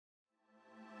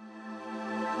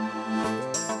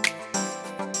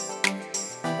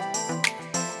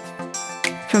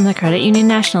From the Credit Union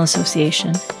National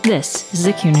Association, this is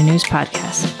the CUNA News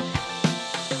Podcast.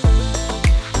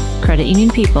 Credit union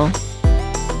people,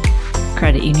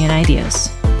 credit union ideas.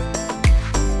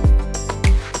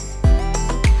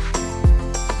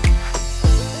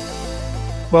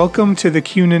 Welcome to the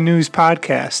CUNA News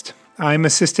Podcast. I'm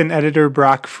Assistant Editor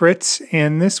Brock Fritz,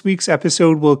 and this week's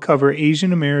episode will cover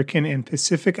Asian American and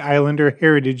Pacific Islander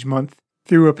Heritage Month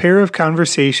through a pair of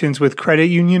conversations with credit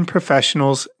union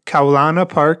professionals Kaulana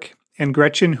Park and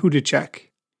Gretchen Hudacek.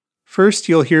 First,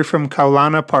 you'll hear from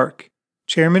Kaulana Park,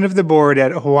 Chairman of the Board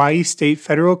at Hawaii State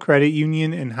Federal Credit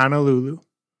Union in Honolulu.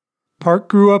 Park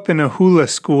grew up in a hula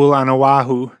school on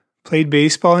Oahu, played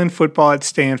baseball and football at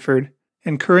Stanford,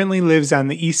 and currently lives on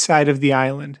the east side of the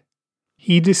island.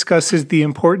 He discusses the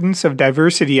importance of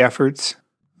diversity efforts,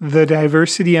 the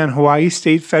diversity on Hawaii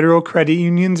State Federal Credit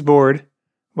Union's board,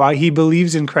 why he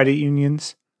believes in credit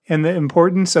unions, and the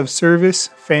importance of service,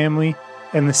 family,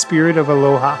 and the spirit of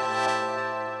aloha.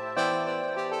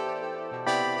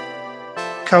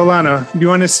 Kaulana, do you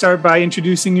want to start by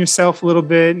introducing yourself a little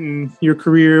bit and your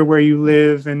career, where you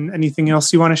live, and anything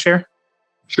else you want to share?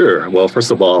 Sure. Well, first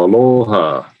of all,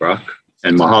 aloha, Brock,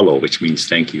 and mahalo, which means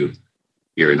thank you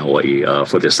here in Hawaii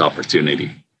for this opportunity.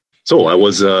 So I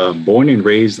was born and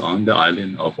raised on the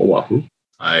island of Oahu.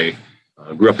 I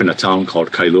grew up in a town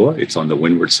called Kailua. It's on the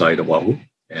windward side of Oahu.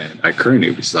 And I currently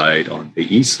reside on the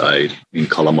east side in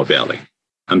Kalama Valley.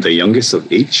 I'm the youngest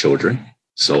of 8 children.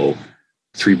 So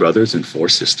 3 brothers and 4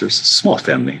 sisters. Small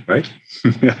family, right?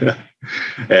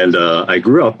 And I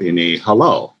grew up in a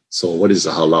halau. So what is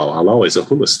a halau? Halau is a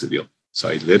hula studio. So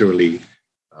I literally,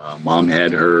 mom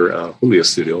had her hula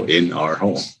studio in our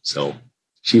home. So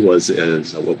she was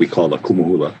as what we call a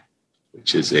kumuhula,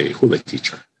 which is a hula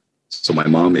teacher. So my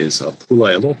mom is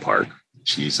Pulaialo Park.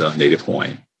 She's a native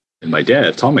Hawaiian. And my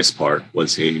dad, Thomas Park,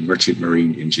 was a merchant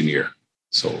marine engineer.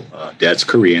 So dad's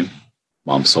Korean,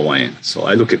 mom's Hawaiian. So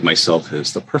I look at myself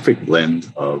as the perfect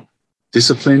blend of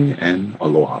discipline and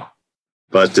aloha.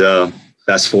 But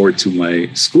fast forward to my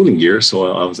schooling year.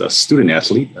 So I was a student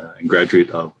athlete and graduate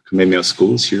of Kamehameha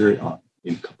Schools here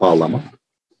in Kapalama.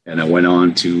 And I went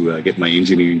on to get my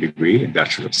engineering degree and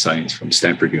Bachelor of Science from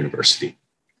Stanford University.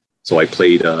 So I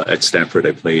played at Stanford.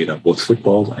 I played both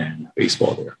football and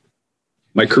baseball there.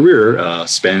 My career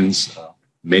spans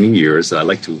many years. I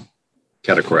like to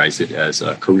categorize it as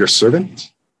a career servant.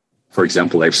 For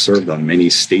example, I've served on many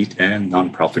state and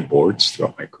nonprofit boards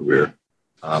throughout my career.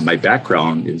 My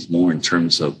background is more in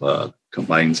terms of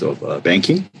combines of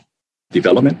banking,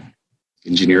 development,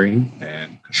 engineering,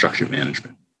 and construction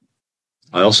management.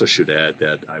 I also should add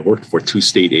that I worked for 2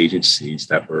 state agencies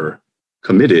that were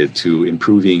committed to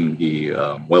improving the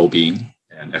well-being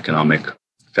and economic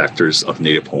factors of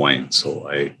Native Hawaiians. So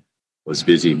I was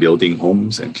busy building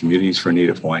homes and communities for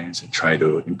Native Hawaiians and try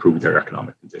to improve their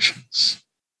economic conditions.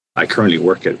 I currently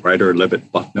work at Ryder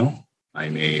Levitt Bucknell.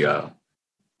 I'm a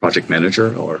project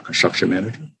manager or construction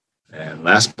manager. And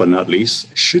last but not least,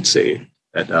 I should say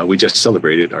that we just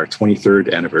celebrated our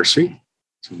 23rd anniversary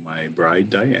to my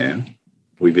bride, Diane.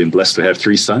 We've been blessed to have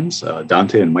 3 sons,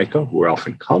 Dante and Micah, who are off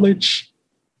in college,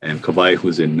 and Kawai,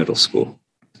 who's in middle school.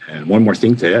 And one more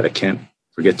thing to add, I can't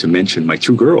forget to mention my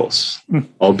 2 girls,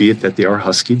 albeit that they are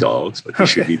husky dogs, but they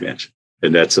should be mentioned.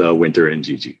 And that's Winter and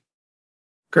Gigi.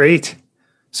 Great.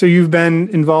 So you've been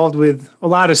involved with a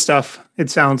lot of stuff,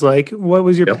 it sounds like. What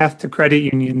was your path to credit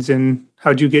unions, and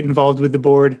how'd you get involved with the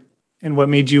board, and what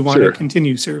made you want to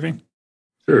continue serving?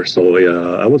 Sure. So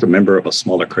I was a member of a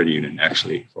smaller credit union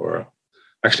for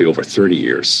over 30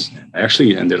 years. I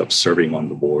actually ended up serving on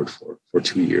the board for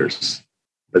 2 years.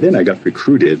 But then I got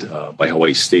recruited by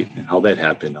Hawaii State. And how that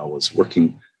happened, I was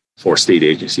working for a state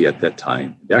agency at that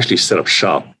time. They actually set up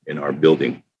shop in our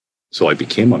building. So I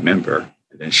became a member.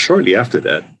 And then shortly after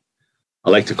that, I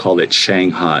like to call it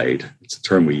shanghaied. It's a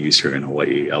term we use here in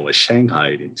Hawaii. I was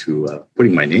shanghaied into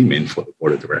putting my name in for the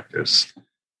board of directors.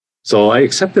 So I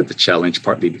accepted the challenge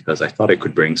partly because I thought I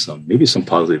could bring some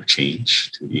positive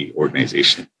change to the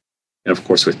organization. And of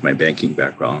course, with my banking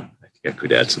background, I think I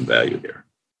could add some value there.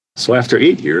 So after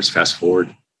 8 years, fast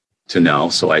forward to now,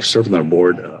 so I've served on the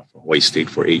board for Hawaii State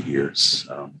for 8 years.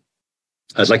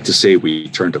 I'd like to say we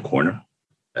turned a corner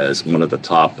as one of the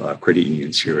top credit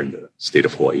unions here in the state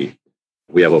of Hawaii.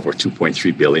 We have over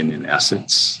 $2.3 billion in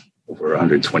assets, over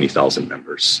 120,000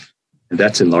 members. And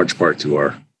that's in large part to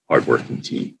our hardworking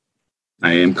team.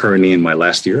 I am currently in my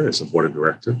last year as a board of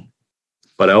director,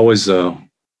 but I always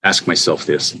ask myself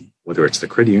this, whether it's the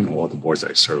credit union or the boards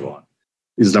I serve on,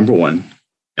 is number 1,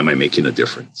 am I making a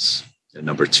difference? And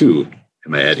number 2,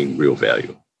 am I adding real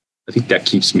value? I think that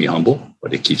keeps me humble,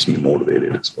 but it keeps me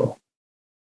motivated as well.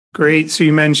 Great. So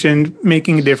you mentioned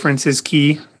making a difference is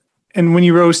key. And when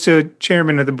you rose to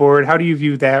chairman of the board, how do you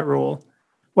view that role?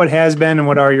 What has been and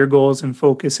what are your goals and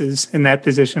focuses in that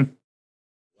position?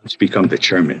 Once you become the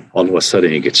chairman, all of a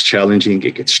sudden it gets challenging,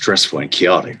 it gets stressful and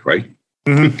chaotic, right?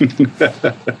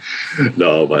 Mm-hmm.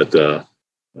 No, but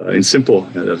a simple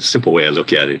way I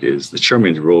look at it is the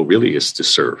chairman's role really is to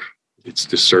serve. It's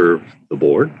to serve the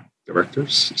board,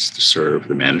 directors, it's to serve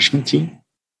the management team,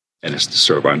 and it's to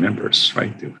serve our members,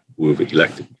 right, who have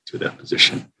elected to that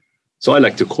position. So I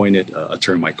like to coin it a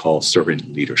term I call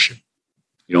servant leadership.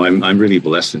 You know, I'm really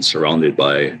blessed and surrounded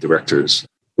by directors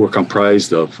who are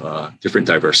comprised of different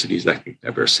diversities, ethnic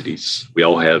diversities. We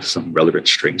all have some relevant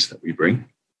strengths that we bring.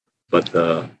 But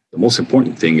the most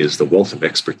important thing is the wealth of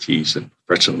expertise and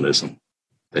professionalism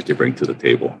that they bring to the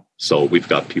table. So we've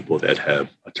got people that have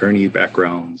attorney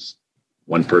backgrounds.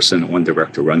 One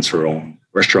director runs her own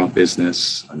restaurant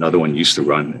business. Another one used to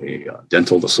run a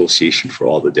dental association for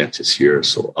all the dentists here.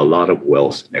 So a lot of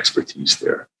wealth and expertise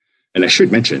there. And I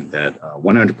should mention that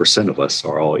 100% of us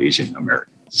are all Asian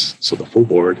Americans. So the full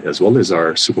board, as well as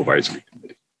our supervisory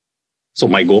committee. So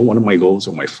one of my goals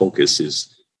or my focus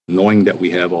is knowing that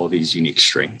we have all these unique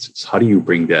strengths. It's how do you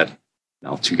bring that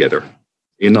now together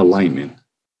in alignment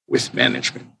with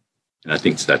management? And I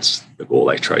think that's the goal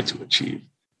I try to achieve.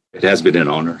 It has been an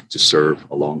honor to serve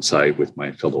alongside with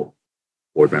my fellow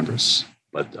board members,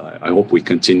 but I hope we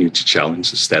continue to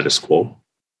challenge the status quo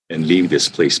and leave this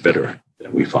place better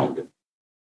than we found it.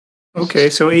 Okay,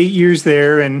 so 8 years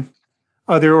there and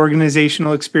other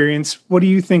organizational experience. What do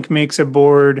you think makes a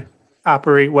board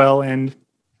operate well and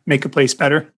make a place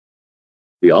better?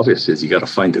 The obvious is you got to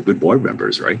find the good board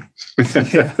members, right?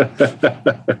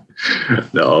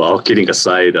 No, all kidding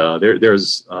aside,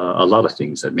 there's a lot of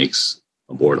things that makes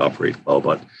a board operate well,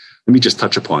 but let me just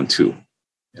touch upon two,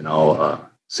 and I'll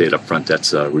say it up front.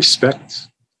 That's respect.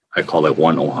 I call it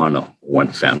one ohana,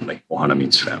 one family. Ohana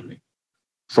means family.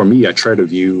 For me, I try to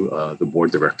view the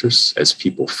board directors as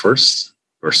people first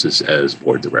versus as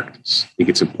board directors. I think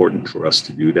it's important for us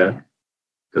to do that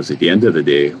because at the end of the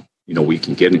day, you know, we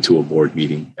can get into a board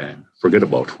meeting and forget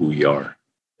about who we are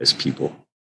as people.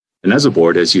 And as a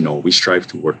board, as you know, we strive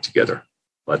to work together,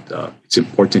 but it's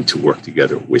important to work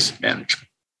together with management.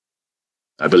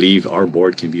 I believe our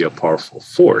board can be a powerful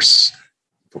force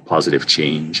for positive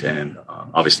change and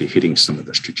obviously hitting some of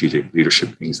the strategic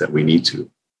leadership things that we need to.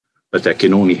 But that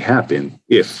can only happen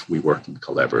if we work in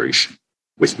collaboration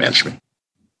with management.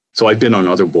 So I've been on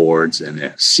other boards and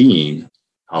have seen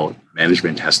how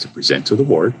management has to present to the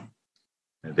board,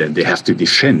 and then they have to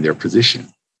defend their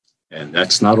position. And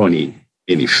that's not only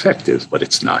ineffective, but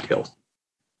it's not healthy.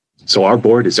 So our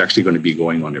board is actually going to be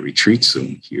going on a retreat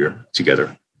soon here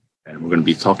together. And we're going to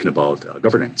be talking about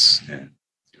governance. And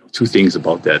two things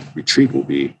about that retreat will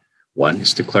be, one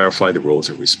is to clarify the roles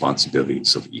and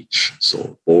responsibilities of each.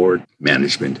 So board,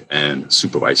 management, and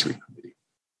supervisory committee.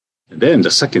 And then the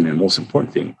second and most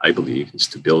important thing, I believe, is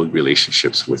to build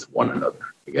relationships with one another.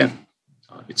 Again,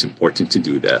 it's important to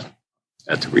do that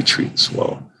at the retreat as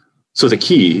well. So the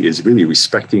key is really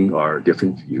respecting our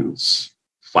different views,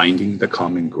 finding the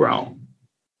common ground,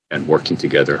 and working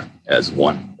together as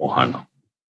one ohana.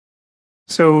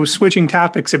 So switching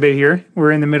topics a bit here,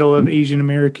 we're in the middle of Asian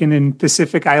American and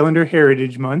Pacific Islander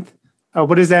Heritage Month.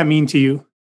 What does that mean to you?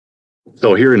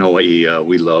 So here in Hawaii,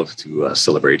 we love to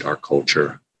celebrate our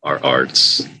culture, our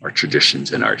arts, our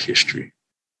traditions, and our history.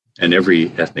 And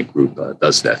every ethnic group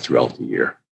does that throughout the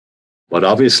year. But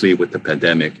obviously with the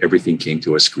pandemic, everything came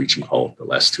to a screeching halt the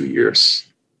last 2 years.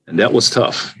 And that was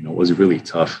tough. It was really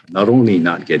tough, not only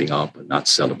not getting out, but not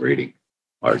celebrating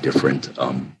our different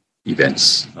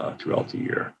events throughout the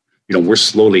year. We're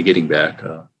slowly getting back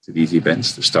to these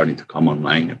events. They're starting to come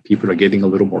online and people are getting a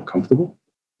little more comfortable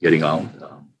getting out.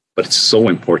 But it's so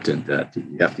important that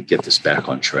we have to get this back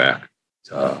on track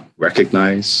to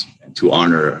recognize and to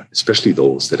honor, especially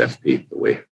those that have paved the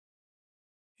way.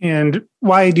 And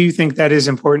why do you think that is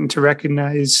important to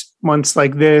recognize months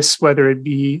like this, whether it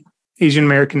be Asian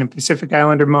American and Pacific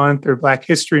Islander Month or Black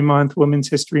History Month, Women's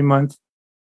History Month?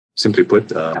 Simply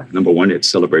put, number one, it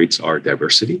celebrates our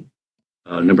diversity.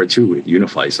 Number two, it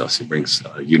unifies us. It brings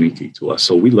unity to us.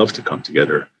 So we love to come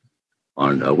together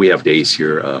on, we have days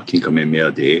here,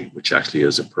 Kinkamehameha Day, which actually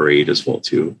is a parade as well,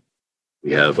 too.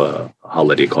 We have a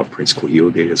holiday called Prince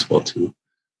Kuhio Day as well, too.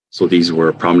 So these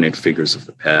were prominent figures of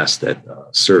the past that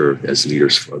served as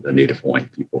leaders for the Native Hawaiian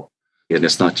people. And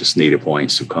it's not just Native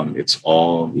Hawaiians who come, it's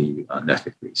all the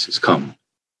ethnic races come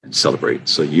and celebrate.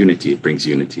 So unity, it brings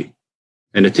unity.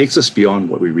 And it takes us beyond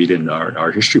what we read in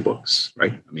our history books,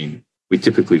 right? I mean, we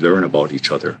typically learn about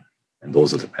each other and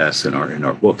those of the past in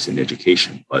our books in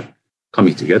education. But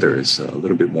coming together is a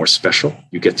little bit more special.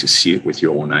 You get to see it with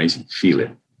your own eyes and feel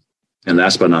it. And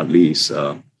last but not least,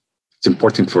 it's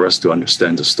important for us to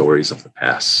understand the stories of the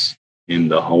past. In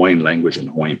the Hawaiian language and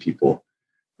Hawaiian people,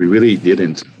 we really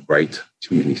didn't write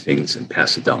too many things and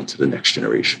pass it down to the next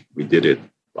generation. We did it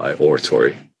by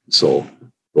oratory. So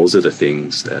those are the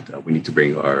things that we need to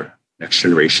bring our next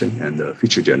generation and the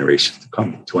future generation to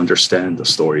come to understand the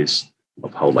stories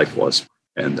of how life was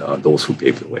and those who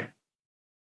paved the way.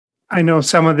 I know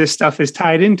some of this stuff is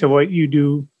tied into what you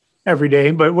do every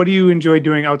day, but what do you enjoy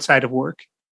doing outside of work?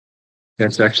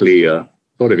 That's actually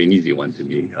sort of an easy one to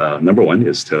me. Number one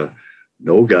is to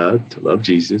know God, to love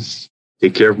Jesus,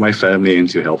 take care of my family, and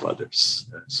to help others.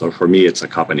 So for me, it's a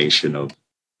combination of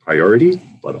priority,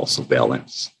 but also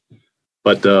balance.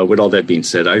 But with all that being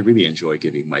said, I really enjoy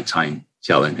giving my time,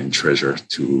 talent, and treasure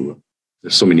to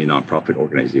there's so many nonprofit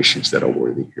organizations that are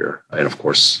worthy here. And of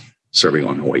course, serving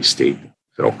on Hawaii State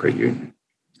Federal Credit Union.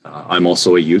 I'm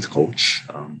also a youth coach.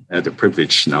 I had the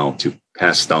privilege now to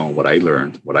pass down what I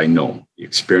learned, what I know, the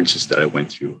experiences that I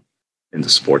went through in the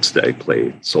sports that I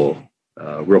played. So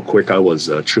real quick, I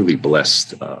was truly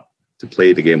blessed to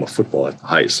play the game of football at the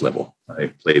highest level.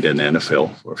 I played in the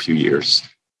NFL for a few years.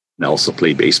 And I also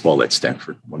played baseball at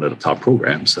Stanford, one of the top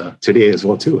programs today as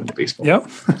well, too, in baseball. Yep.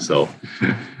 So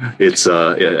it's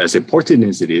as important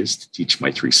as it is to teach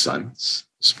my three sons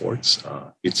sports,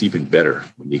 it's even better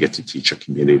when you get to teach a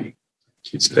community,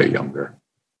 kids that are younger.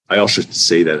 I also should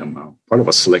say that I'm part of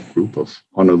a select group of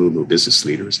Honolulu business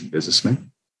leaders and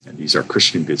businessmen, and these are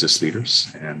Christian business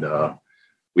leaders. And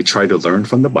we try to learn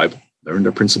from the Bible, learn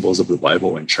the principles of the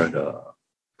Bible, and try to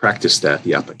practice that,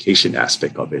 the application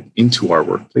aspect of it, into our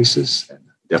workplaces and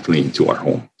definitely into our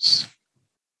homes.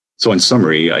 So in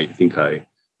summary, I think I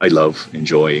love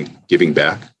enjoying giving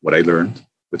back what I learned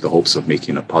with the hopes of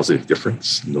making a positive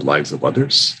difference in the lives of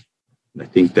others. And I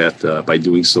think that by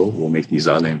doing so, we'll make these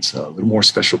islands a little more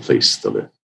special place to live.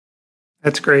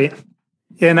 That's great.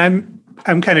 Yeah, and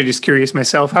I'm kind of just curious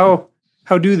myself, how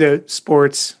do the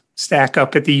sports stack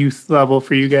up at the youth level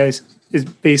for you guys? Is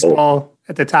baseball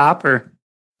at the top, or?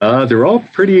 They're all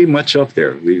pretty much up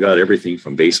there. We got everything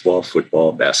from baseball,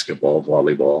 football, basketball,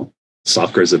 volleyball.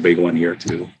 Soccer is a big one here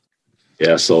too.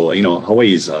 Yeah, so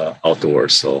Hawaii's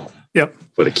outdoors, so yep.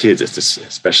 For the kids, it's just,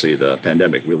 especially the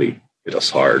pandemic really hit us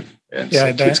hard, and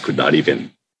so kids could not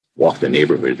even walk the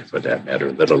neighborhood for that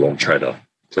matter, let alone try to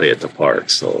play at the park.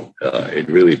 So it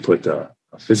really put a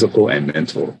physical and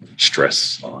mental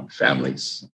stress on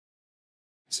families.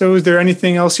 So is there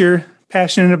anything else you're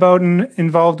passionate about and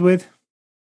involved with?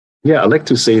 Yeah, I like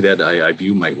to say that I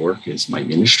view my work as my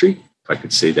ministry, if I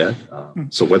could say that.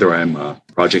 So whether I'm a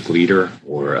project leader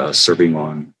or serving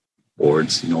on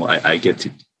boards, I get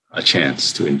a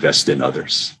chance to invest in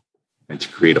others and to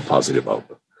create a positive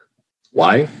outlook.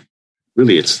 Why?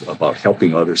 Really, it's about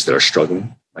helping others that are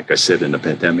struggling. Like I said, in the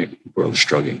pandemic, people are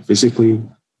struggling physically,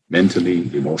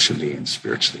 mentally, emotionally, and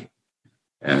spiritually.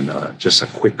 And just a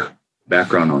quick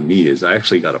background on me is I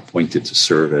actually got appointed to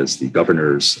serve as the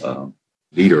governor's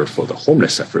leader for the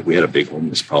homeless effort. We had a big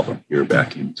homeless problem here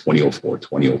back in 2004,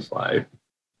 2005.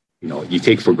 You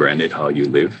take for granted how you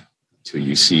live till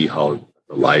you see how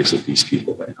the lives of these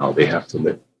people and how they have to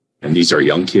live. And these are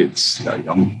young kids,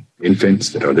 young infants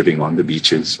that are living on the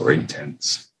beaches or in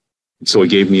tents. And so it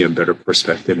gave me a better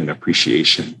perspective and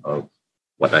appreciation of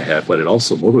what I had, but it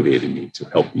also motivated me to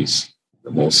help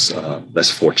the most less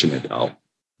fortunate out.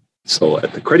 So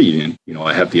at the credit union,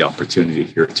 I have the opportunity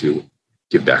here to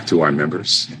give back to our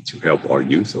members and to help our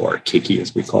youth, or our keiki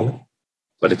as we call it.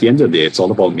 But at the end of the day, it's all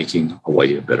about making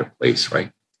Hawaii a better place, right?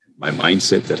 My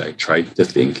mindset that I try to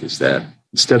think is that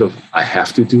instead of I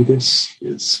have to do this,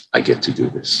 is I get to do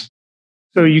this.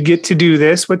 So you get to do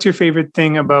this. What's your favorite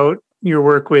thing about your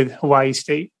work with Hawaii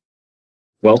State?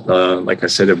 Well, like I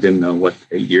said, I've been, 8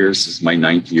 years? This is my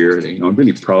 9th year. I'm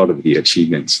really proud of the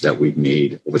achievements that we've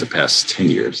made over the past 10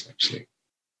 years, actually,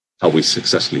 how we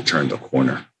successfully turned the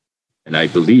corner. And I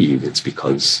believe it's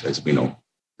because, as we know,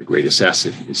 the greatest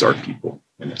asset is our people.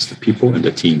 And it's the people and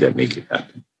the team that make it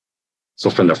happen. So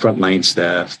from the frontline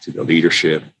staff to the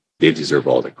leadership, they deserve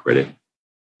all the credit.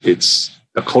 It's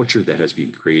a culture that has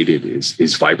been created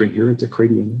is vibrant here at the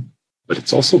credit union, but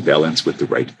it's also balanced with the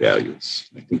right values.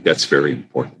 I think that's very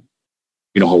important.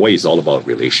 Hawaii is all about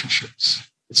relationships.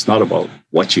 It's not about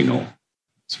what you know.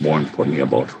 It's more importantly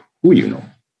about who you know,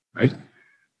 right?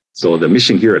 So the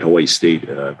mission here at Hawaii State,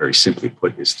 very simply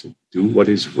put, is to do what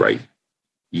is right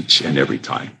each and every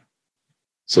time.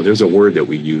 So there's a word that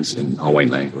we use in Hawaiian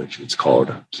language. It's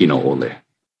called kina ole,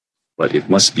 but it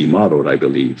must be modeled, I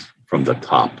believe, from the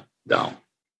top down.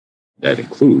 That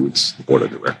includes the board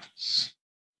of directors.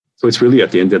 So it's really, at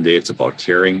the end of the day, it's about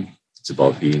caring, it's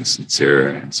about being sincere,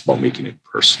 and it's about making it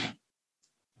personal.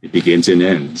 It begins and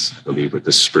ends, I believe, with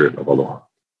the spirit of aloha.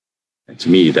 And to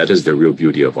me, that is the real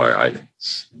beauty of our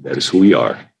islands. That is who we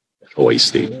are at Hawaii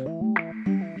State.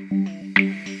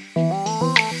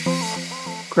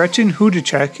 Gretchen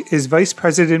Hudacek is Vice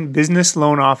President Business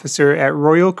Loan Officer at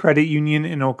Royal Credit Union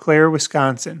in Eau Claire,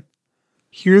 Wisconsin.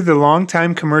 Hear the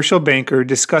longtime commercial banker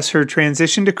discuss her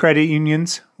transition to credit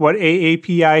unions, what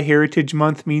AAPI Heritage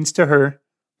Month means to her,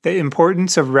 the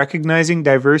importance of recognizing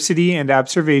diversity and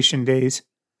observation days,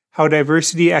 how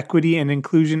diversity, equity, and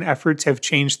inclusion efforts have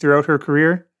changed throughout her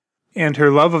career, and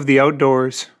her love of the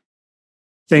outdoors.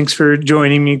 Thanks for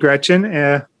joining me, Gretchen.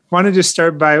 I wanted to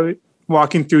start by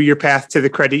walking through your path to the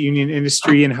credit union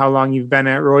industry and how long you've been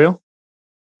at Royal.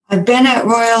 I've been at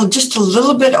Royal just a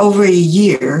little bit over a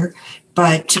year,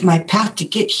 but my path to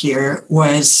get here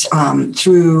was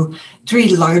through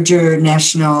three larger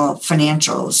national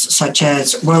financials, such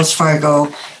as Wells Fargo,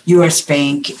 U.S.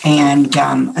 Bank, and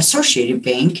Associated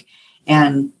Bank,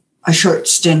 and a short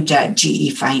stint at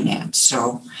GE Finance.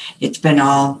 So it's been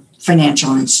all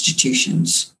financial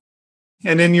institutions.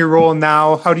 And in your role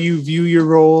now, how do you view your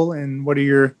role and what are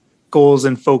your goals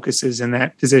and focuses in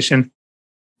that position?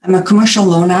 I'm a commercial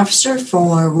loan officer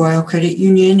for Royal Credit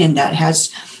Union, and that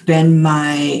has been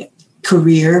my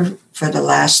career for the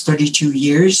last 32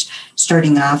 years,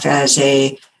 starting off as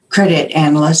a credit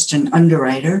analyst and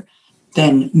underwriter,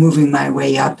 then moving my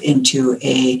way up into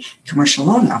a commercial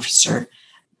loan officer.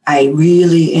 I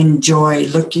really enjoy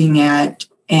looking at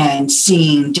and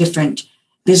seeing different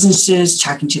businesses,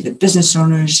 talking to the business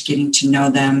owners, getting to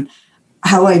know them.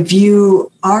 How I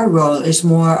view our role is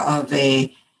more of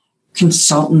a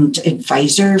consultant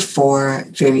advisor for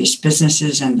various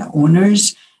businesses and the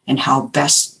owners, and how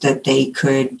best that they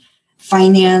could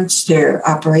finance their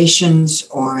operations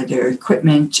or their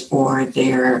equipment or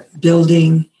their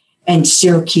building and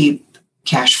still keep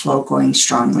cash flow going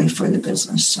strongly for the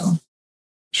business. So,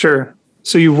 sure.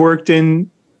 So you've worked in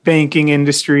banking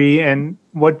industry, and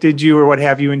what did you or what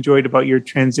have you enjoyed about your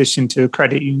transition to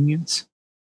credit unions?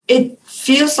 It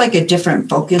feels like a different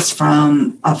focus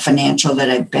from a financial that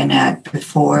I've been at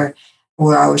before,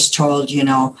 where I was told,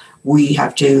 we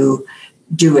have to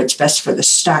do what's best for the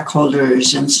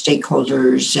stockholders and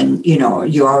stakeholders. And,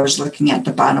 you're always looking at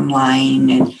the bottom line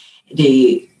and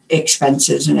the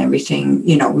expenses and everything,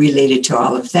 related to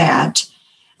all of that.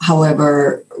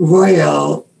 However,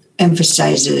 Royal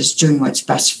emphasizes doing what's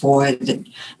best for the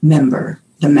member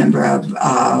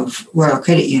of Royal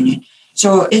Credit Union.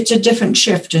 So it's a different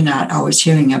shift in not always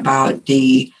hearing about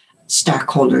the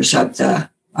stockholders of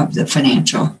the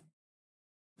financial.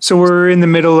 So we're in the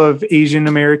middle of Asian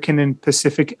American and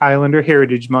Pacific Islander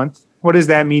Heritage Month. What does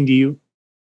that mean to you?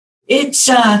 It's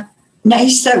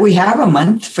nice that we have a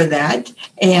month for that,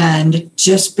 and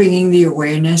just bringing the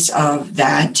awareness of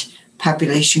that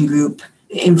population group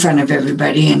in front of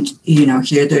everybody. And,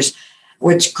 here there's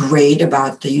what's great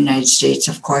about the United States,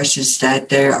 of course, is that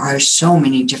there are so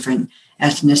many different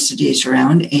ethnicities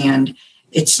around. And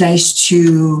it's nice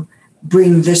to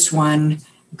bring this one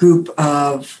group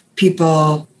of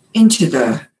people into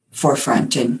the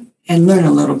forefront and learn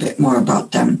a little bit more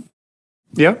about them.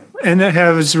 Yep. And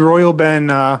has Royal been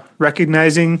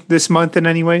recognizing this month in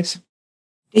any ways?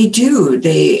 They do.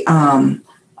 They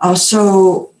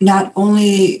also, not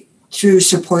only through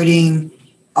supporting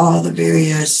all the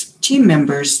various team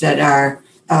members that are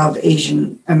of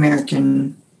Asian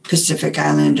American Pacific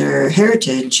Islander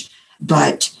heritage,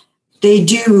 but they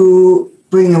do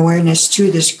bring awareness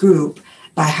to this group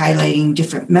by highlighting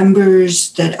different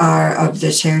members that are of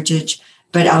this heritage,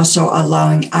 but also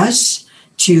allowing us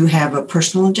to have a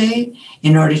personal day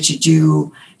in order to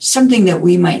do something that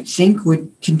we might think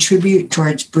would contribute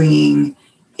towards bringing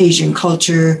Asian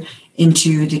culture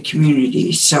into the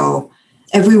community. So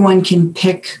everyone can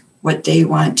pick what they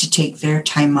want to take their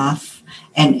time off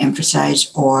and emphasize,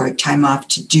 or time off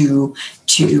to do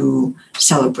to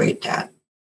celebrate that.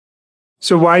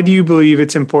 So why do you believe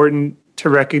it's important to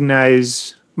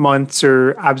recognize months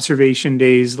or observation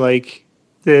days like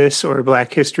this, or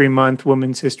Black History Month,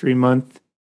 Women's History Month?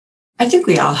 I think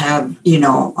we all have,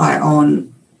 our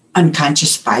own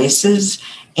unconscious biases,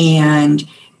 and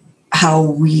how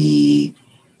we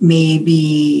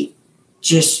maybe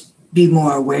just be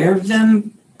more aware of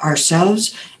them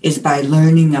ourselves is by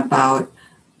learning about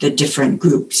the different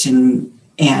groups and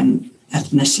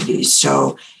ethnicities.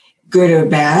 So good or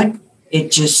bad,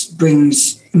 it just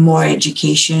brings more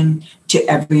education to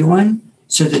everyone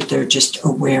so that they're just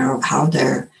aware of how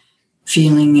they're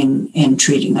feeling and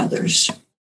treating others.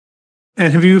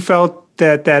 And have you felt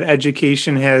that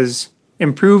education has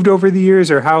improved over the years,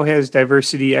 or how has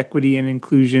diversity, equity, and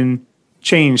inclusion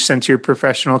changed since your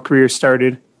professional career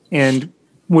started? And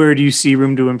where do you see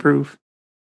room to improve?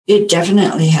 It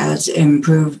definitely has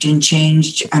improved and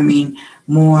changed. I mean,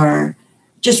 more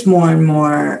and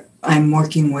more, I'm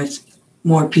working with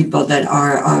more people that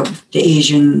are of the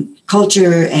Asian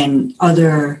culture and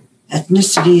other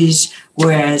ethnicities,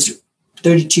 whereas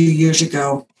 32 years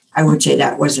ago, I would say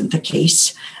that wasn't the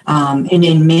case. And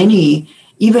in many,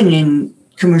 even in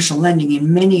commercial lending,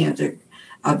 in many of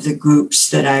the groups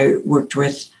that I worked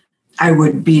with, I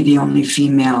would be the only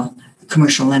female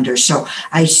commercial lender. So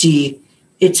I see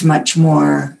it's much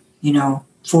more,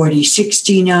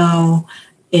 40-60 now.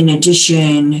 In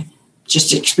addition,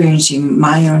 just experiencing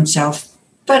my own self,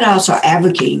 but also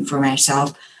advocating for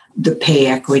myself, the pay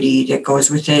equity that goes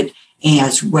with it,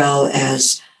 as well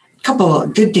as a couple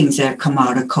of good things that have come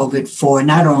out of COVID for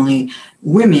not only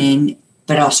women,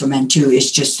 but also men too.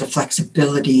 It's just the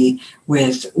flexibility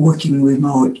with working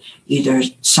remote, either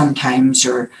sometimes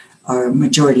or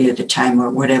majority of the time, or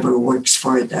whatever works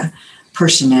for the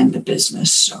person and the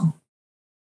business. So,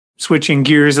 switching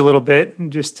gears a little bit,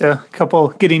 just a couple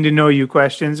getting to know you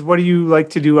questions. What do you like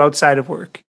to do outside of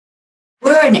work?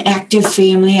 We're an active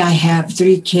family. I have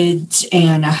 3 kids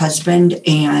and a husband,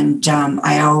 and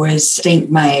I always thank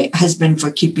my husband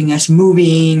for keeping us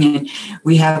moving. And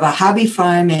we have a hobby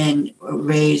farm and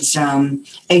raise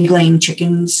egg-laying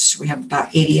chickens. We have about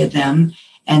 80 of them.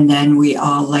 And then we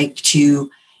all like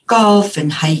to golf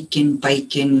and hike and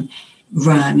bike and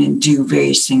run and do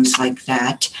various things like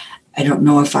that. I don't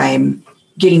know if I'm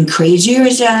getting crazier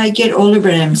as I get older,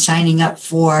 but I'm signing up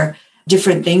for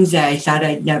different things that I thought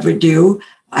I'd never do.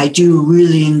 I do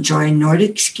really enjoy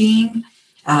Nordic skiing,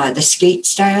 the skate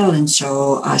style. And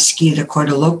so ski the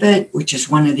Kortaloppet, which is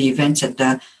one of the events at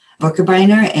the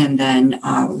Borgarbiner, and then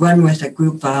run with a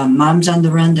group of Moms on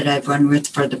the Run that I've run with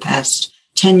for the past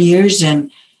 10 years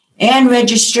and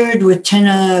registered with 10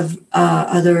 of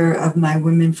other of my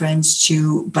women friends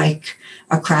to bike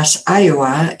across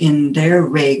Iowa in their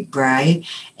RAGBRAI.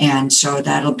 And so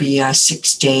that'll be a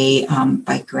 6-day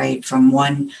bike ride from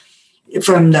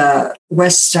the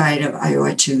west side of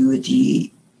Iowa to the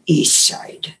east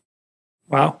side.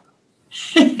 Wow.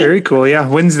 Very cool. Yeah.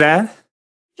 When's that?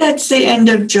 That's the end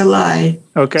of July.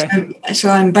 Okay. So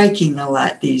I'm biking a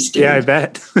lot these days. Yeah, I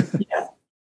bet. Yeah.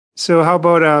 So how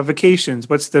about vacations?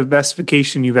 What's the best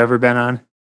vacation you've ever been on?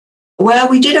 Well,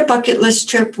 we did a bucket list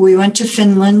trip. We went to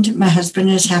Finland. My husband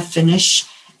is half Finnish,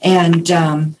 and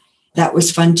that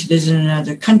was fun to visit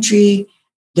another country.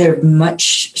 They're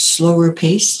much slower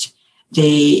paced.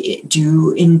 They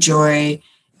do enjoy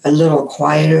a little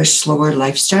quieter, slower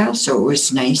lifestyle. So it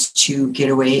was nice to get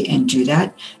away and do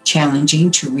that. Challenging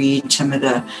to read some of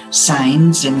the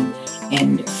signs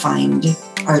and find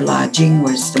our lodging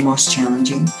was the most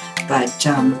challenging, but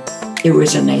it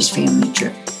was a nice family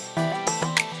trip.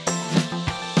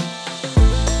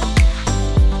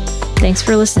 Thanks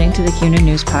for listening to the CUNA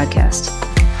News Podcast.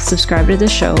 Subscribe to the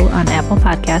show on Apple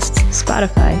Podcasts,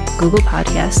 Spotify, Google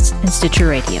Podcasts, and Stitcher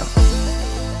Radio.